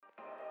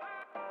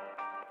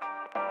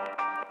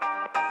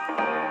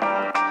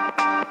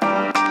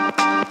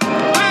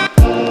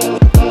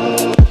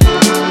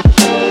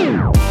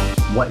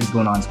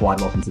going on, squad?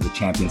 Welcome to the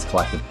Champions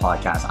Collective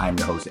podcast. I am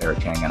your host, Eric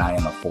Chang, and I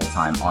am a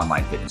full-time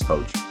online fitness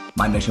coach.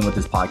 My mission with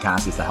this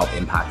podcast is to help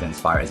impact and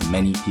inspire as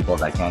many people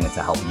as I can and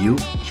to help you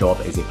show up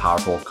as a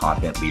powerful,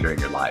 confident leader in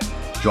your life.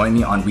 Join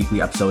me on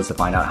weekly episodes to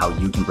find out how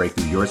you can break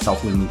through your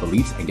self-limiting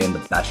beliefs and get in the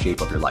best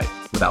shape of your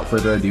life. Without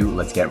further ado,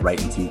 let's get right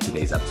into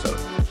today's episode.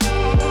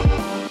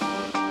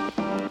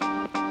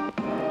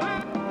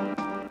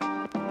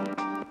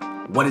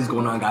 What is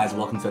going on, guys?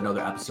 Welcome to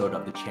another episode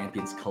of the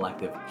Champions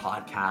Collective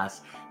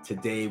podcast.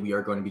 Today, we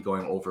are going to be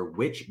going over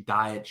which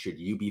diet should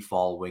you be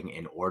following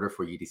in order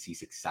for you to see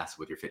success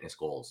with your fitness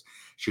goals.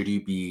 Should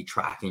you be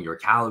tracking your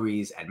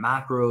calories and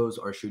macros,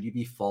 or should you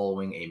be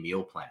following a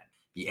meal plan?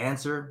 The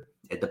answer,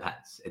 it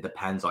depends. It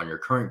depends on your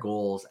current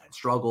goals and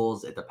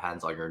struggles. It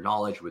depends on your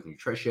knowledge with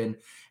nutrition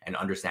and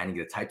understanding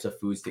the types of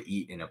foods to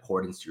eat in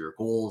accordance to your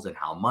goals and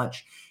how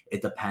much.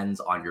 It depends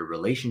on your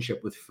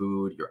relationship with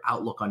food, your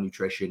outlook on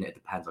nutrition. It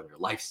depends on your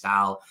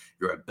lifestyle,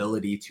 your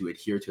ability to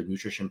adhere to a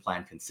nutrition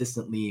plan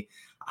consistently.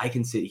 I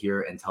can sit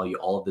here and tell you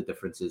all of the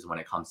differences when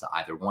it comes to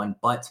either one,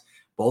 but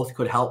both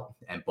could help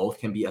and both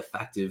can be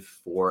effective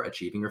for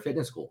achieving your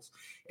fitness goals.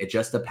 It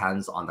just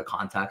depends on the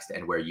context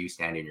and where you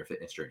stand in your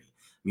fitness journey.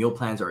 Meal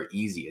plans are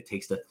easy. It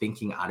takes the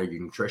thinking out of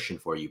your nutrition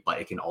for you, but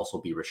it can also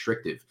be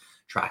restrictive.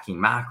 Tracking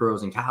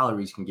macros and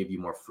calories can give you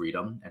more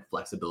freedom and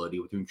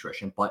flexibility with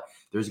nutrition, but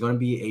there's going to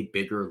be a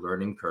bigger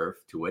learning curve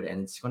to it,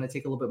 and it's going to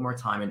take a little bit more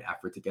time and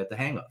effort to get the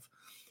hang of.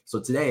 So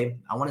today,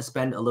 I want to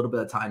spend a little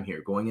bit of time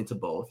here going into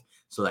both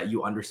so that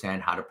you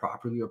understand how to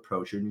properly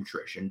approach your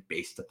nutrition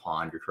based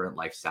upon your current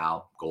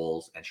lifestyle,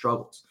 goals, and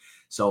struggles.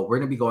 So we're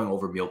going to be going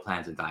over meal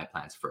plans and diet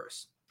plans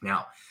first.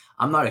 Now,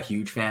 I'm not a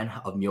huge fan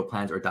of meal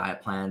plans or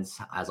diet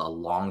plans as a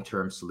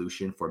long-term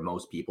solution for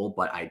most people,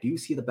 but I do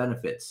see the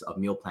benefits of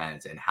meal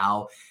plans and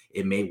how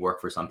it may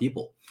work for some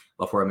people.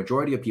 But for a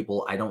majority of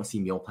people, I don't see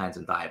meal plans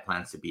and diet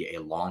plans to be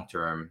a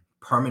long-term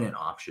permanent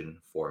option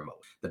for most.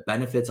 The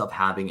benefits of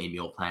having a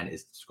meal plan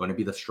is going to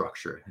be the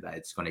structure that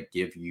it's going to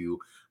give you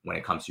when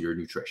it comes to your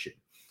nutrition.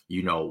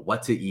 You know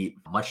what to eat,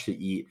 how much to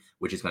eat,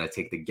 which is going to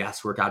take the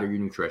guesswork out of your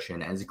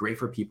nutrition. And it's great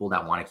for people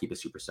that want to keep it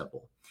super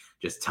simple.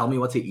 Just tell me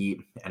what to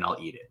eat and I'll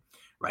eat it.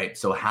 Right?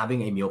 So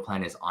having a meal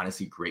plan is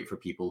honestly great for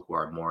people who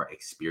are more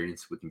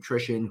experienced with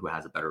nutrition, who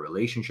has a better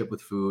relationship with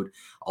food,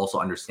 also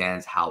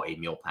understands how a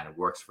meal plan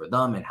works for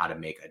them and how to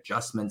make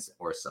adjustments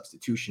or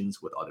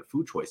substitutions with other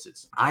food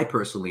choices. I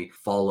personally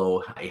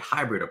follow a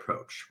hybrid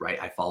approach,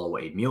 right? I follow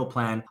a meal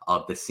plan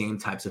of the same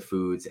types of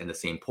foods and the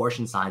same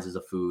portion sizes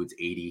of foods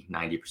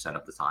 80-90%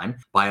 of the time,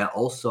 but I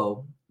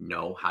also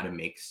know how to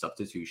make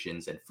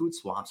substitutions and food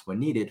swaps when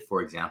needed.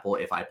 For example,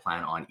 if I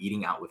plan on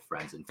eating out with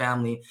friends and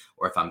family,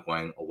 or if I'm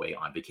going away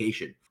on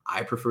vacation.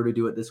 I prefer to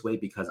do it this way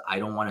because I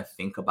don't want to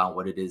think about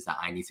what it is that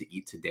I need to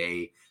eat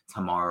today,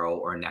 tomorrow,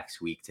 or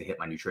next week to hit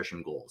my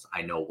nutrition goals.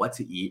 I know what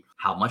to eat,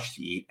 how much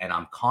to eat, and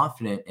I'm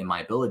confident in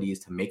my abilities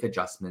to make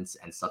adjustments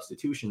and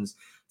substitutions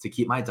to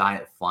keep my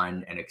diet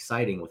fun and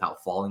exciting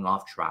without falling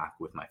off track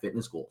with my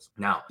fitness goals.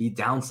 Now, the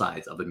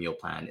downsides of a meal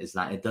plan is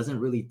that it doesn't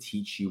really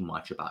teach you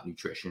much about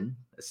nutrition,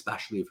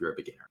 especially if you're a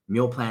beginner.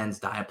 Meal plans,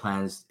 diet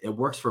plans, it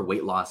works for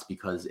weight loss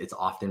because it's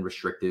often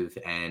restrictive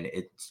and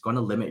it's going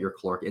to limit your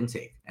caloric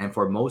intake. And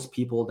for most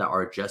people that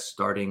are just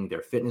starting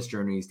their fitness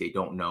journeys, they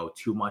don't know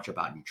too much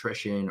about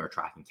nutrition or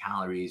tracking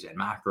calories and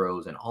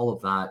macros and all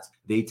of that.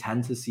 They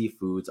tend to see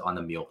foods on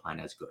the meal plan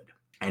as good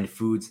and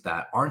foods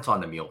that aren't on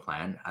the meal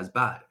plan as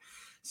bad.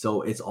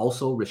 So it's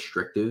also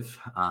restrictive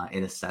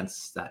in a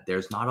sense that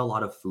there's not a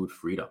lot of food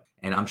freedom.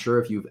 And I'm sure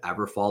if you've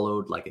ever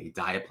followed like a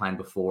diet plan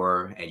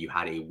before and you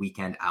had a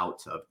weekend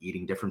out of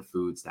eating different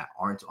foods that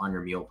aren't on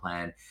your meal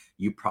plan,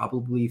 you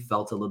probably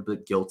felt a little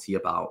bit guilty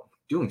about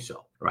doing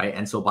so, right?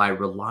 And so by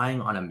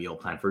relying on a meal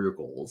plan for your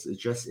goals, it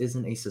just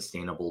isn't a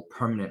sustainable,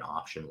 permanent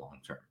option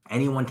long-term.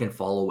 Anyone can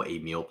follow a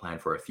meal plan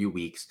for a few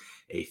weeks,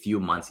 a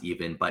few months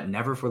even, but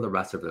never for the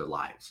rest of their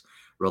lives.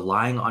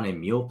 Relying on a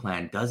meal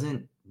plan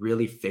doesn't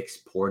really fix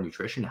poor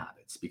nutrition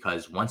habits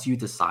because once you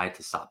decide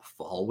to stop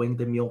following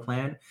the meal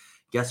plan,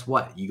 guess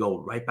what? You go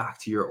right back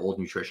to your old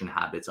nutrition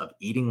habits of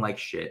eating like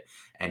shit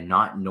and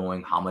not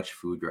knowing how much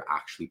food you're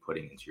actually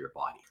putting into your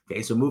body.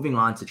 Okay, so moving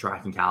on to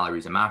tracking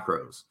calories and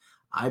macros.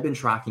 I've been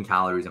tracking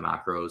calories and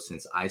macros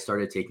since I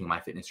started taking my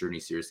fitness journey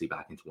seriously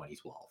back in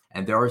 2012.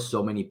 And there are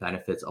so many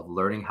benefits of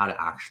learning how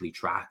to actually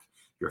track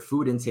your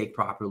food intake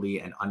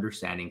properly and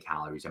understanding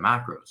calories and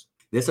macros.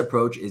 This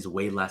approach is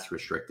way less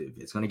restrictive.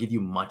 It's going to give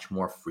you much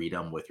more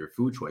freedom with your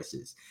food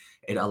choices.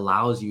 It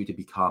allows you to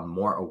become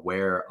more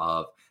aware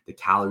of the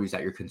calories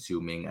that you're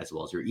consuming as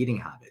well as your eating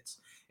habits.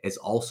 It's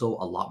also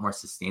a lot more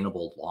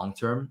sustainable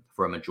long-term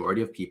for a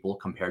majority of people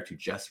compared to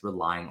just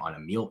relying on a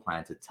meal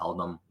plan to tell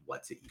them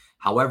what to eat.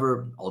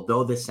 However,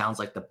 although this sounds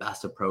like the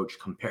best approach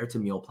compared to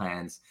meal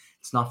plans,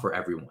 it's not for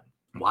everyone.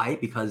 Why?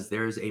 Because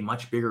there's a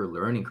much bigger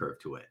learning curve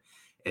to it.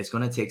 It's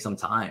going to take some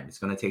time. It's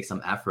going to take some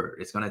effort.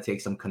 It's going to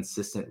take some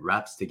consistent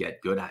reps to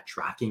get good at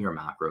tracking your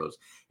macros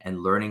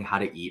and learning how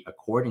to eat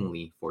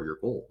accordingly for your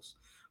goals.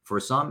 For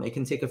some, it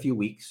can take a few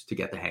weeks to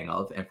get the hang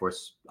of. And for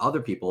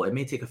other people, it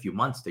may take a few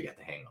months to get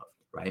the hang of.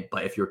 right?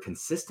 But if you're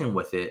consistent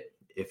with it,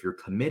 if you're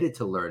committed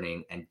to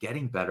learning and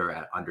getting better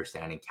at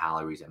understanding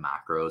calories and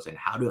macros and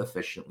how to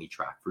efficiently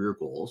track for your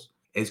goals,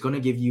 it's going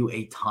to give you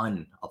a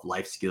ton of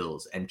life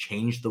skills and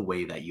change the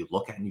way that you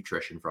look at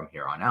nutrition from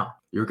here on out.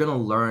 You're going to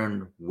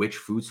learn which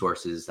food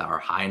sources that are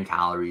high in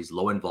calories,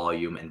 low in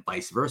volume, and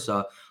vice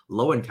versa,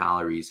 low in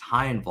calories,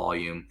 high in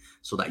volume,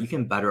 so that you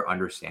can better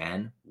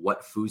understand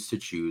what foods to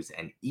choose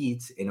and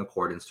eat in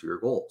accordance to your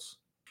goals.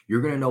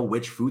 You're going to know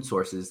which food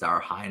sources that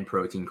are high in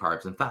protein,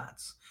 carbs, and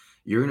fats.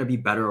 You're going to be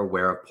better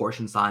aware of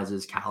portion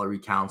sizes, calorie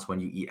counts when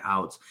you eat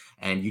out,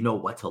 and you know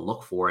what to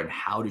look for and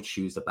how to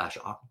choose the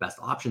best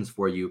options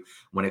for you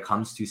when it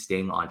comes to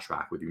staying on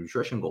track with your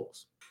nutrition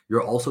goals.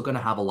 You're also going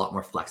to have a lot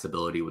more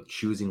flexibility with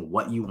choosing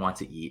what you want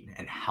to eat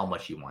and how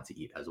much you want to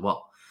eat as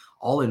well.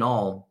 All in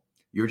all,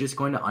 you're just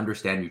going to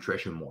understand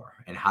nutrition more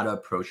and how to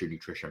approach your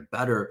nutrition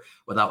better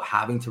without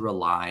having to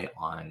rely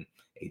on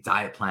a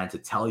diet plan to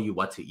tell you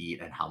what to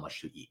eat and how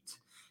much to eat.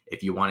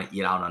 If you want to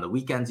eat out on the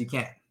weekends, you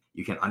can.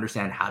 You can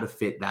understand how to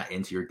fit that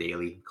into your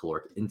daily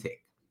caloric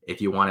intake.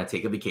 If you want to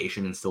take a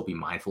vacation and still be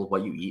mindful of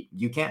what you eat,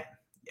 you can,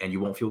 and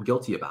you won't feel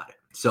guilty about it.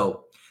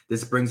 So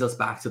this brings us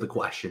back to the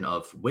question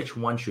of which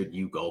one should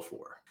you go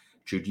for?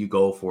 Should you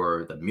go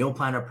for the meal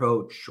plan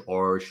approach,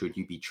 or should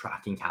you be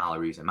tracking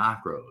calories and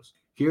macros?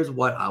 Here's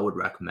what I would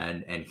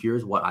recommend, and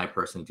here's what I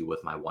personally do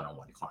with my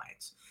one-on-one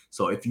clients.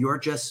 So if you're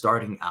just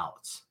starting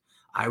out,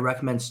 I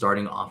recommend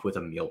starting off with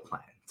a meal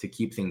plan to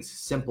keep things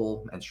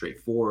simple and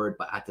straightforward,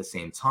 but at the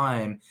same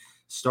time,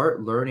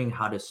 start learning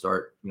how to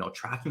start,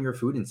 tracking your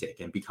food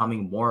intake and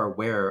becoming more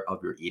aware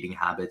of your eating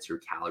habits, your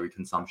calorie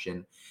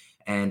consumption.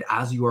 And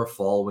as you are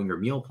following your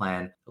meal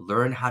plan,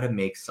 learn how to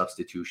make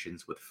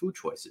substitutions with food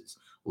choices.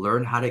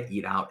 Learn how to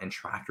eat out and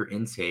track your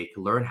intake.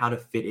 Learn how to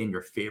fit in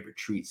your favorite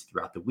treats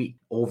throughout the week.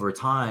 Over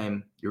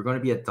time, you're going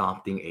to be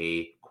adopting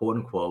a quote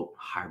unquote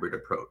hybrid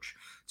approach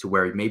to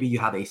where maybe you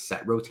have a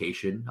set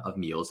rotation of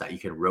meals that you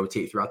can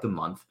rotate throughout the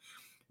month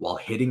while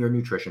hitting your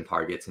nutrition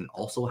targets and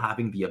also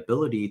having the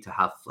ability to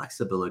have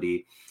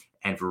flexibility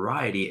and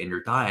variety in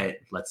your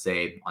diet, let's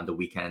say on the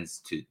weekends,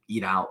 to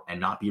eat out and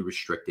not be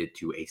restricted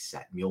to a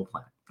set meal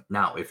plan.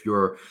 Now, if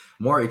you're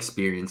more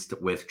experienced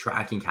with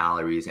tracking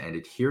calories and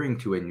adhering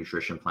to a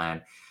nutrition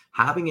plan,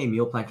 having a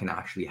meal plan can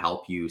actually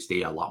help you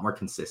stay a lot more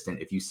consistent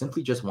if you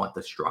simply just want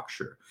the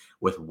structure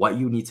with what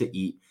you need to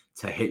eat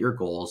to hit your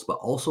goals, but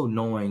also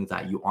knowing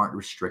that you aren't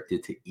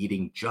restricted to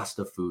eating just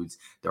the foods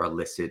that are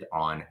listed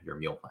on your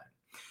meal plan.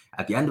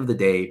 At the end of the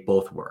day,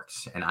 both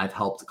works. And I've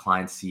helped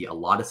clients see a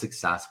lot of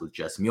success with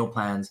just meal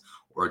plans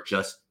or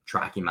just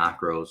tracking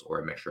macros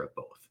or a mixture of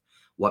both.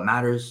 What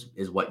matters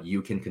is what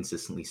you can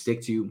consistently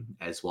stick to,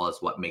 as well as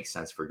what makes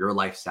sense for your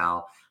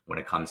lifestyle when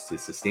it comes to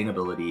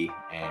sustainability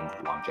and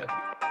longevity.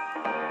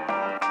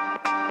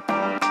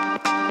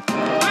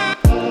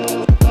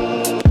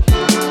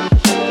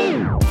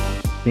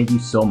 Thank you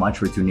so much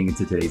for tuning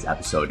into today's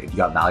episode. If you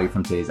got value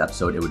from today's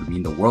episode, it would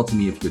mean the world to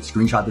me if you could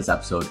screenshot this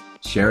episode,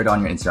 share it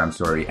on your Instagram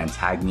story, and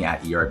tag me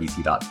at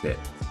erbc.fit.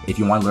 If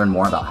you want to learn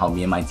more about how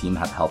me and my team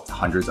have helped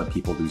hundreds of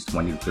people lose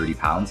 20 to 30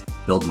 pounds,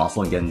 build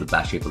muscle, and get in the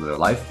best shape of their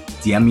life,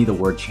 DM me the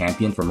word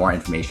champion for more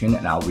information,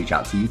 and I'll reach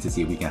out to you to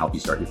see if we can help you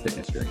start your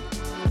fitness journey.